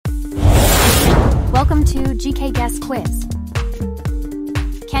Welcome to GK Guess Quiz.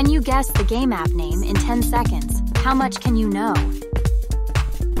 Can you guess the game app name in 10 seconds? How much can you know?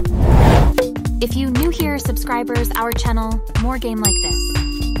 If you new here, subscribers, our channel, more game like this.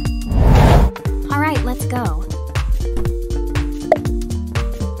 Alright, let's go.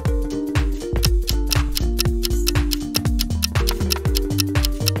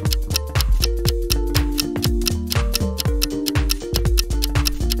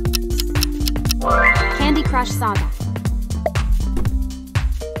 Candy Crush Saga.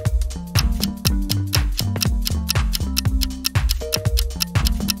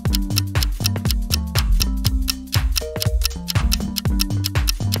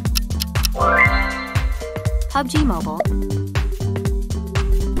 PUBG Mobile.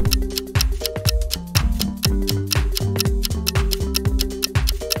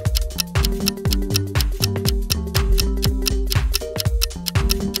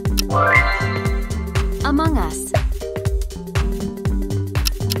 Among Us.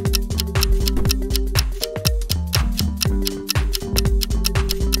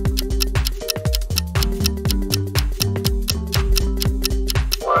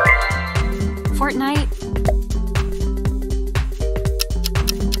 Fortnite.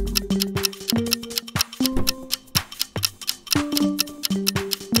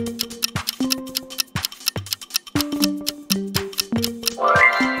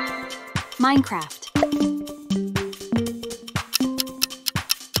 Minecraft.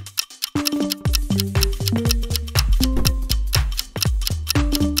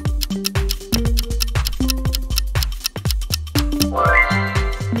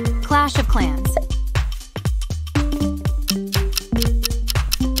 Clash of Clans.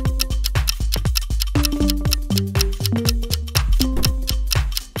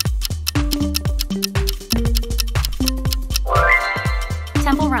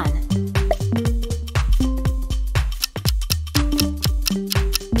 Temple Run.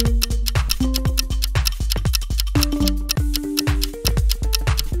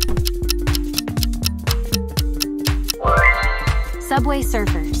 Subway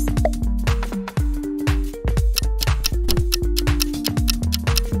Surfers.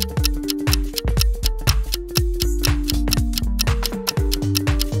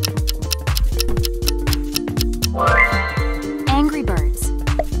 Angry Birds.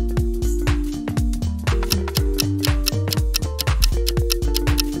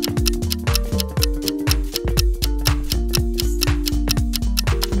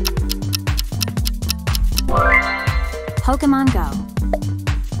 Pokemon Go.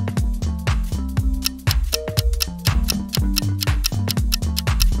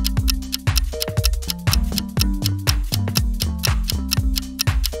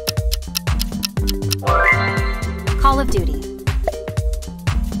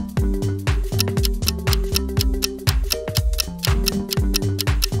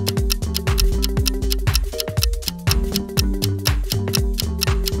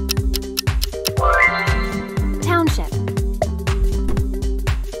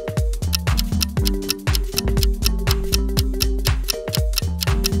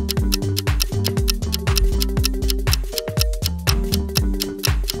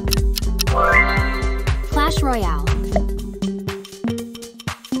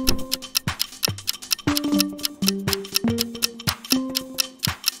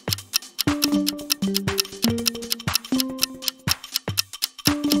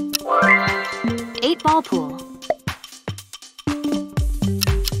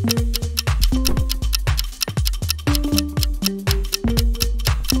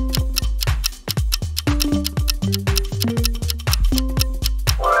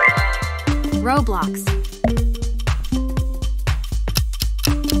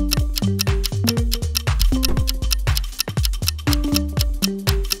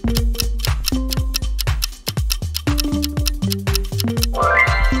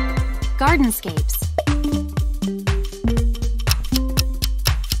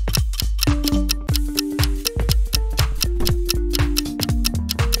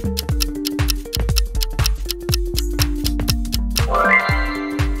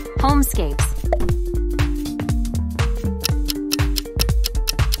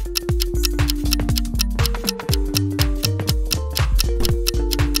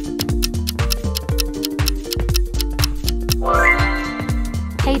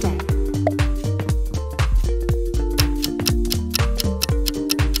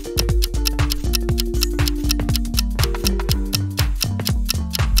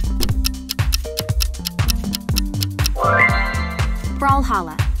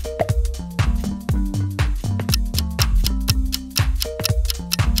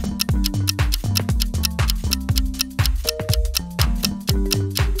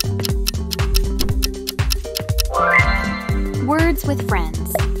 with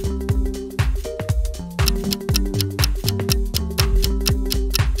friends.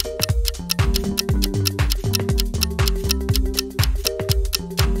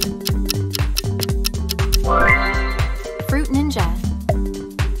 Fruit Ninja.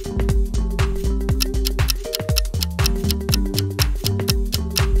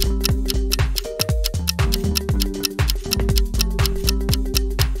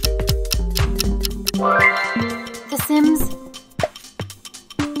 The Sims.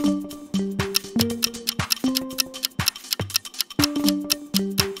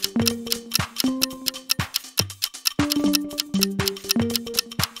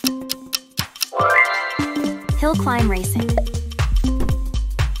 Hill climb racing.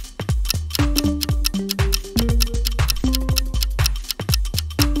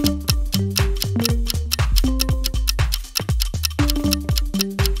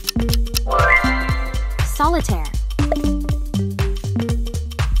 Solitaire.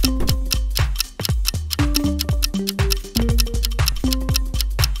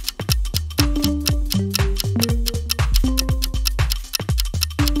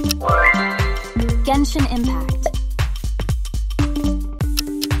 Genshin Impact.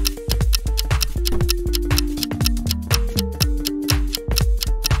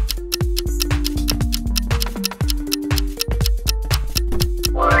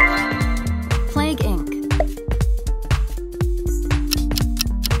 Plague Inc.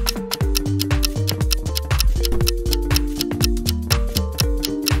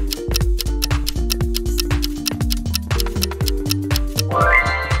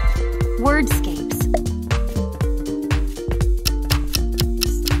 Wordscapes.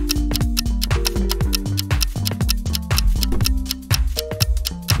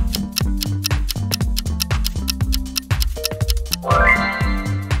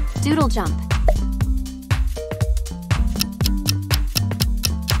 Doodle Jump.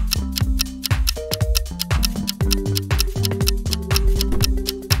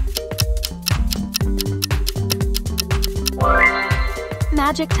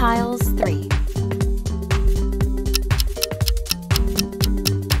 Magic Tiles 3.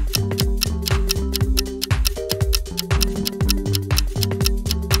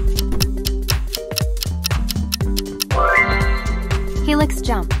 Helix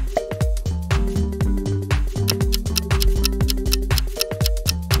Jump.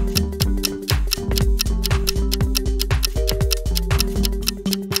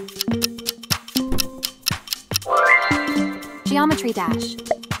 Geometry Dash.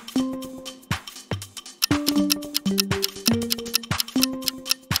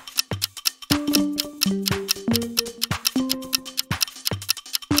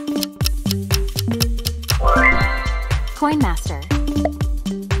 Coin Master.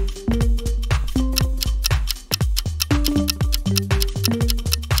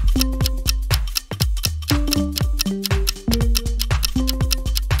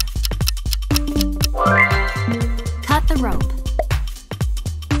 Cut the Rope.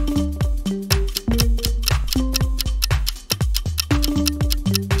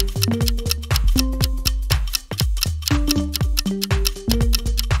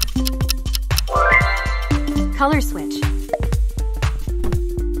 Color Switch.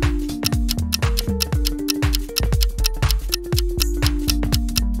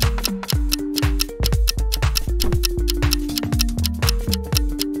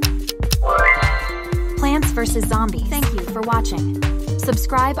 Plants vs. Zombies. Thank you for watching.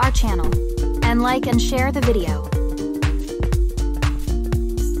 Subscribe our channel and like and share the video.